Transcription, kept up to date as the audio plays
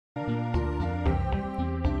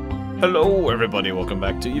Hello everybody, welcome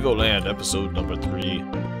back to Evoland, episode number 3.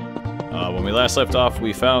 When we last left off,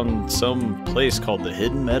 we found some place called the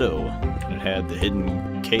Hidden Meadow. It had the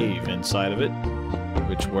hidden cave inside of it,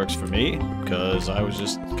 which works for me, because I was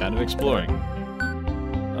just kind of exploring.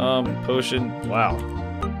 Potion, wow.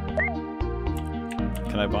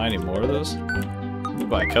 Can I buy any more of those? Let me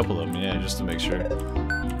buy a couple of them, yeah, just to make sure.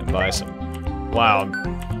 And buy some. Wow,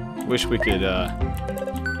 wish we could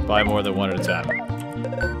buy more than one at a time.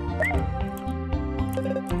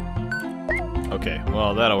 Okay,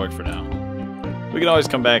 well, that'll work for now. We can always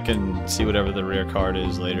come back and see whatever the rare card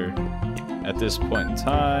is later. At this point in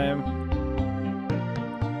time,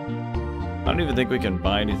 I don't even think we can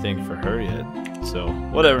buy anything for her yet. So,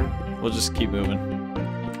 whatever. We'll just keep moving.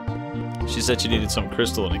 She said she needed some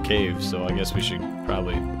crystal in a cave, so I guess we should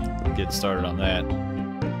probably get started on that.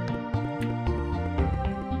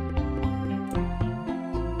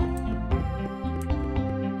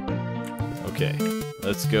 Okay,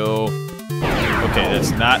 let's go. Okay,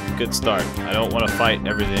 that's not a good start. I don't want to fight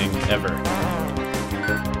everything, ever.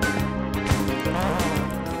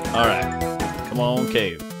 Alright. Come on,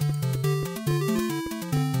 cave.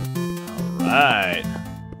 Alright.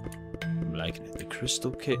 I'm liking it. The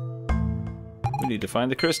crystal cave. We need to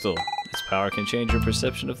find the crystal. Its power can change your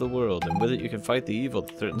perception of the world, and with it you can fight the evil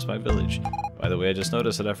that threatens my village. By the way, I just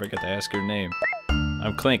noticed that I forgot to ask your name.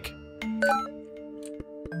 I'm Clink.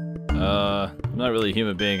 I'm not really a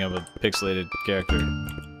human being, I'm a pixelated character.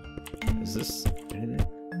 Is this anything?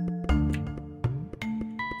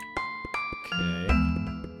 Okay.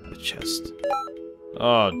 A chest.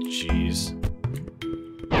 Oh, jeez.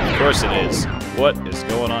 Of course it is. What is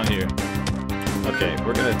going on here? Okay,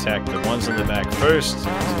 we're gonna attack the ones in the back first to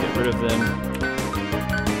get rid of them.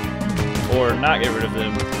 Or not get rid of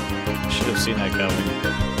them. Should have seen that coming.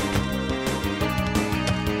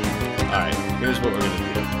 Alright, here's what we're gonna do.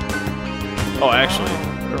 Oh, actually,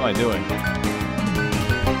 what am I doing?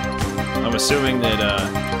 I'm assuming that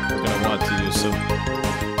we're gonna want to use some.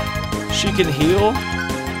 She can heal?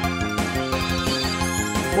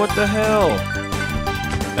 What the hell?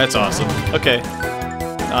 That's awesome. Okay.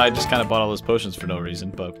 I just kind of bought all those potions for no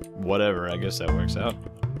reason, but whatever. I guess that works out.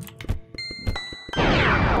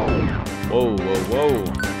 Whoa, whoa, whoa!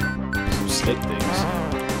 Some snake things.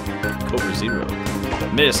 Cobra Zero.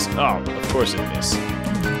 Miss. Oh, of course it missed.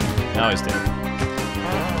 Now he's dead.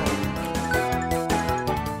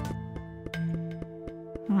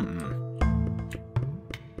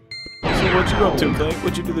 So what you up to, Clink?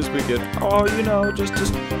 What'd you do this weekend? Oh, you know,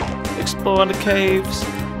 just exploring the caves.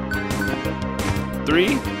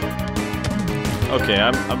 3? Okay,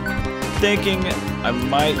 I'm thinking I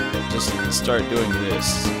might just start doing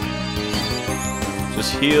this.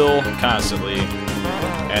 Just heal constantly,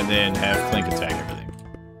 and then have Clink attack everything.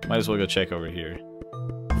 Might as well go check over here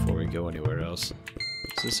before we go anywhere else.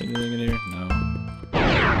 Is this anything in here? No.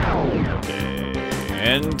 Okay,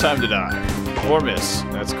 and time to die. Or miss.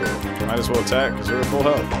 That's cool. Might as well attack because we're at full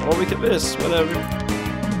health. Or we can miss. Whatever.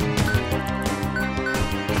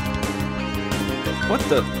 What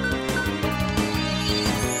the?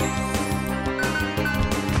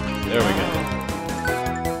 There we go.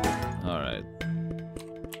 Alright.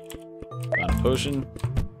 Found a potion.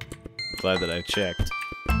 Glad that I checked.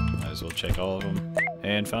 Might as well check all of them.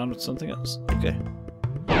 And found something else. Okay.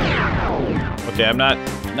 Okay, I'm not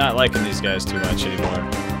liking these guys too much anymore.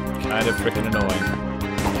 Kind of freaking annoying.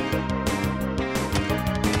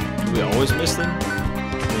 Do we always miss them? I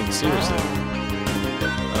mean, seriously.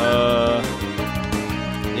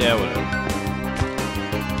 Yeah, whatever.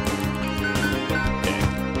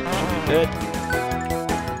 Okay. Dead.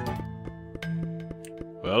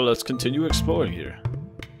 Well, let's continue exploring here.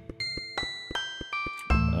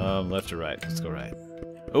 Left or right? Let's go right.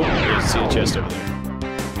 Oh, I see a chest over there.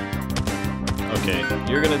 Okay,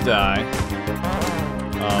 you're gonna die.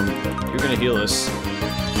 You're gonna heal us.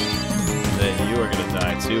 Then you are gonna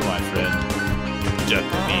die too, my friend. Just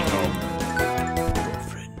me home.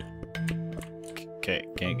 Friend. Okay,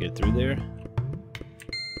 can't get through there.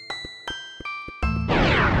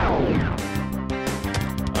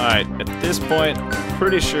 Alright, at this point,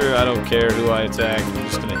 pretty sure I don't care who I attack. I'm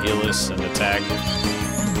just gonna heal us and attack.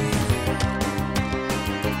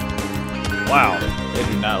 Wow, they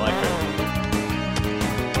do not like her.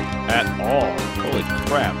 At all. Holy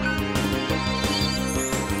crap.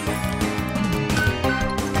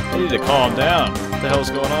 They need to calm down. What the hell's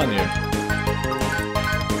going on here?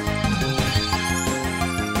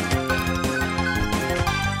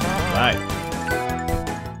 Right.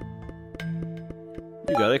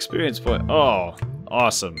 You got experience point. Oh,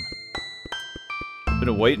 awesome.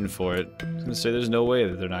 Been waiting for it. I was gonna say there's no way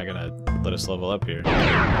that they're not gonna let us level up here.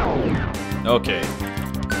 Okay.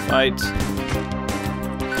 Fight.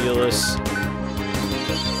 Heal us.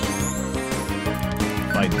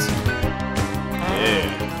 Fight. Yeah.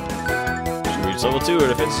 Should we reach level 2 or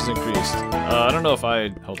defense is increased? I don't know if I...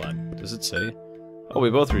 Hold on. Does it say? Oh, we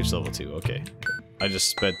both reached level 2. Okay. I just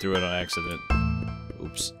sped through it on accident.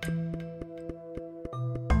 Oops.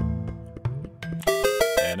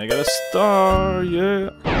 And I got a star, yeah.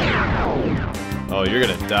 Oh, you're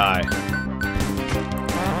gonna die.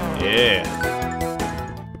 Yeah.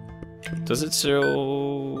 Does it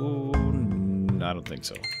show? I don't think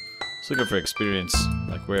so. I was looking for experience,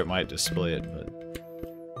 like where it might display it, but...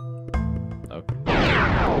 Okay.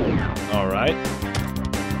 Alright.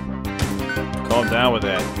 Calm down with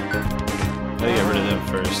that. Gotta get rid of them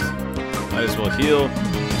first. Might as well heal.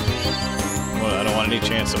 Well, I don't want any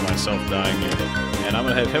chance of myself dying here. And I'm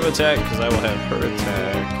gonna have him attack, because I will have her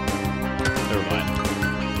attack. Never mind.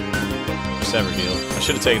 Just have her heal. I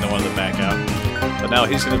should have taken the one in the back out. But now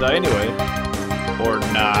he's gonna die anyway. Or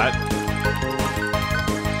not.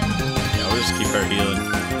 Yeah, we'll just keep her healing.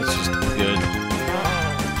 It's just good.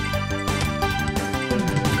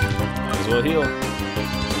 Might as well heal.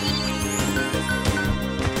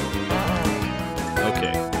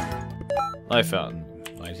 Okay. Life Fountain.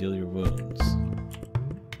 Might heal your wounds.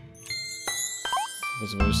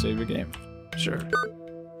 What's the way to save your game? Sure.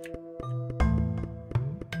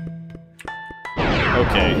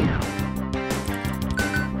 Okay.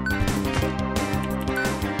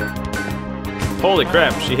 Holy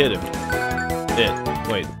crap, she hit him.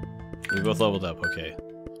 Wait. We both leveled up, okay. I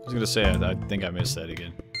was gonna say, I think I missed that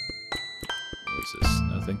again. What's this?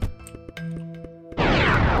 Nothing?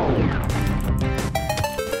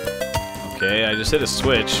 Okay, I just hit a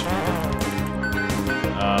switch.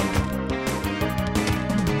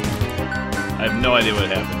 I have no idea what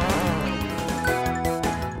happened.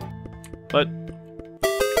 But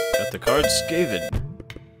got the card Skaven.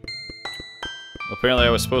 Apparently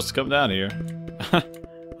I was supposed to come down here.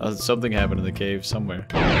 Something happened in the cave somewhere.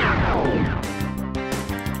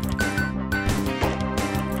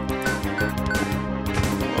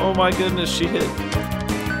 Oh my goodness, she hit.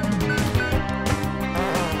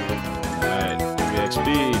 Alright,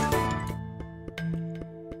 XP.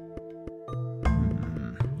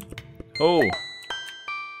 Oh!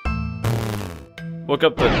 Woke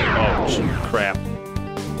up the... Oh, crap.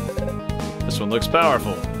 This one looks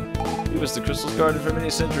powerful. It was the crystal's guarded for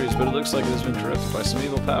many centuries, but it looks like it has been corrupted by some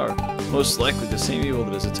evil power. Most likely the same evil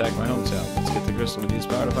that has attacked my hometown. Let's get the crystal and use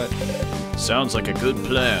power to fight. Sounds like a good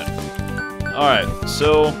plan. Alright,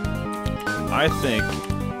 so... I think...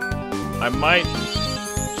 I might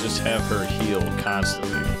just have her heal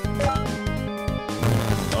constantly.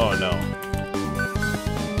 Oh no.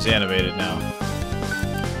 He's animated now.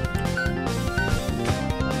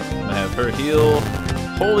 I'm gonna have her heal.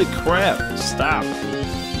 Holy crap! Stop!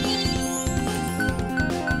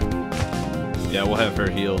 Yeah, we'll have her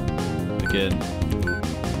heal again.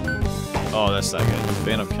 Oh, that's not good.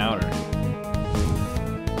 Phantom counter.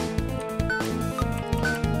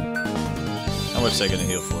 How much is that gonna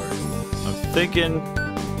heal for? I'm thinking,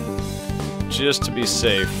 just to be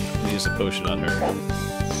safe, use a potion on her.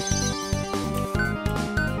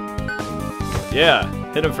 Yeah,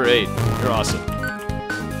 hit him for 8. You're awesome.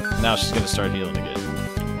 Now she's gonna start healing again.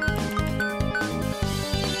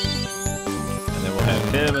 And then we'll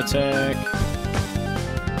have him attack.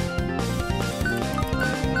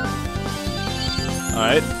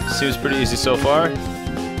 Alright, seems pretty easy so far.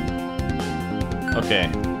 Okay.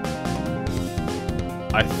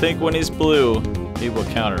 I think when he's blue, he will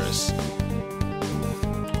counter us.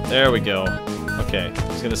 There we go. Okay, I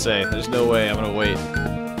was gonna say, there's no way I'm gonna wait.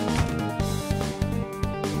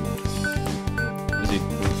 Is he...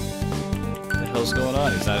 What the hell's going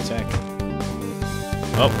on? He's not attacking.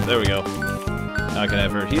 Oh, there we go. Now I can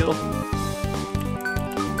have her heal.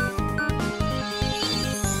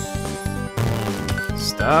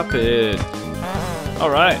 Stop it.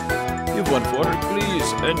 Alright. You've won 400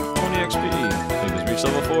 please and 20 XP. Please reach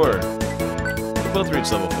level 4. We both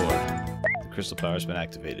reached level 4. The crystal power has been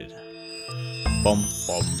activated. Bum,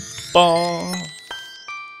 bum, bum.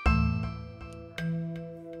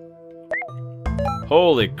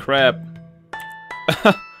 Holy crap.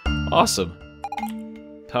 Awesome.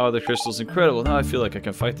 Power of the crystal is incredible. Now I feel like I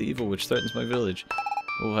can fight the evil which threatens my village.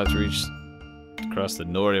 We'll have to reach across the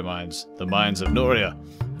Noria mines. The mines of Noria.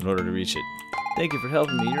 In order to reach it. Thank you for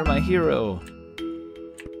helping me. You're my hero.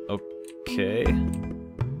 Okay.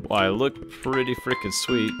 Well, I look pretty freaking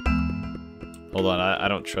sweet. Hold on, I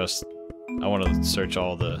don't trust... I want to search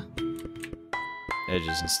all the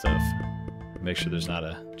edges and stuff. Make sure there's not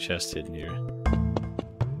a chest hidden here.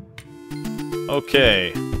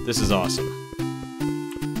 Okay, this is awesome.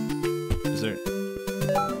 Is there...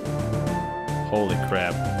 Holy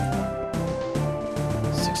crap.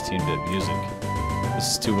 16-bit music.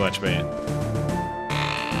 This is too much, man.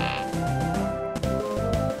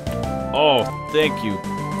 Oh, thank you.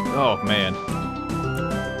 Oh, man.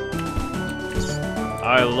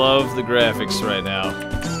 I love the graphics right now.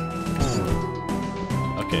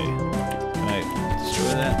 Okay. Can I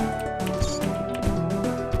destroy that?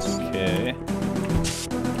 Okay.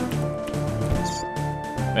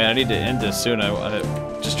 Man, I need to end this soon.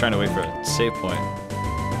 I'm just trying to wait for a save point.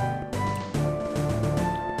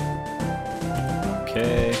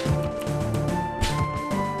 Okay.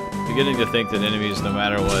 Beginning to think that enemies, no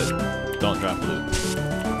matter what, don't drop loot.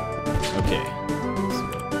 Okay.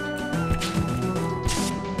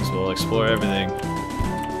 So we'll explore everything.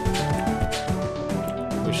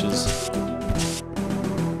 Wishes.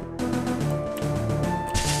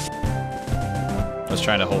 I was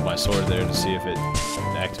trying to hold my sword there to see if it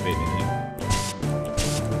would activate anything.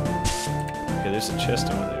 Okay, there's a chest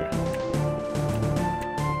over there.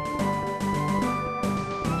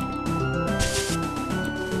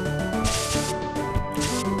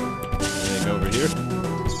 Over here.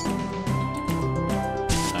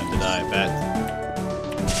 Time to die, bat.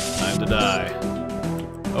 Time to die.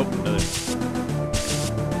 Oh, another.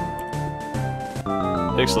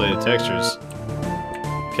 Pixelated textures.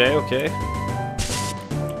 Okay, okay.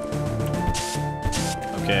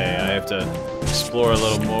 Okay, I have to explore a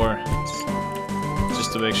little more.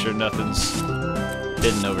 Just to make sure nothing's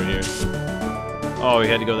hidden over here. Oh, we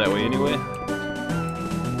had to go that way anyway?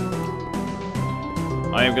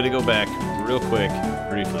 I am going to go back real quick,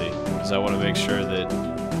 briefly, because I want to make sure that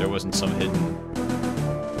there wasn't some hidden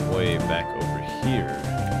way back over here.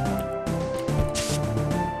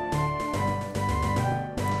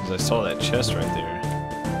 Because I saw that chest right there.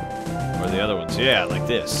 Or the other ones. Yeah, like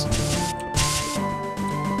this.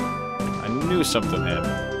 I knew something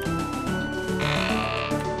happened.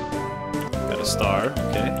 Got a star,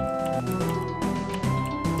 okay.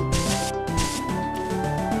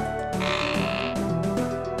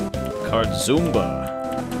 Card Zumba.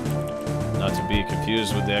 Not to be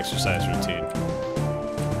confused with the exercise routine.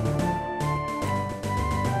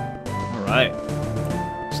 Alright.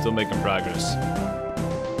 Still making progress.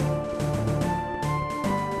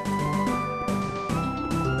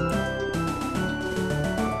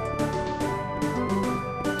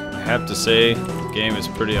 I have to say, the game is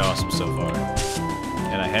pretty awesome so far.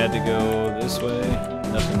 And I had to go this way.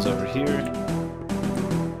 Nothing's over here.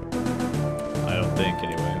 I don't think,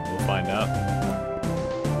 anyway. We'll find out.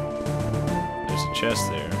 There's a chest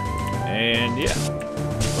there. And yeah.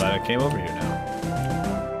 Glad I came over here now.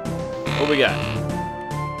 What we got?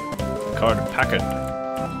 Card packet.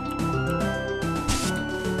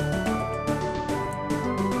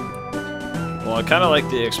 Well, I kind of like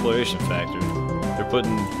the exploration factor. They're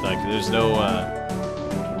putting, like, there's no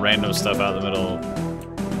random stuff out in the middle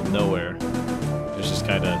of nowhere. There's just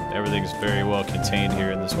kind of, everything's very well contained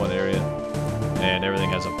here in this one area. And everything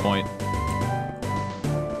has a point.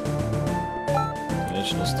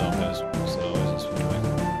 Dimensional stone has, so always this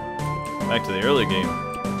way. Back to the early game.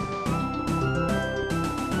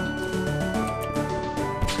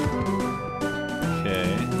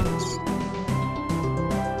 Okay.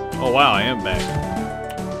 Oh wow, I am back.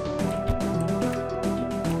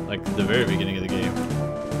 Like the very beginning of the game.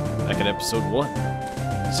 Back at episode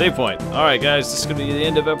 1. Save point. Alright guys, this is going to be the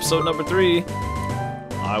end of episode number 3.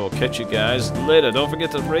 I will catch you guys later. Don't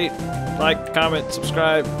forget to rate, like, comment,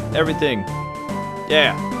 subscribe, everything.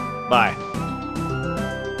 Yeah. Bye.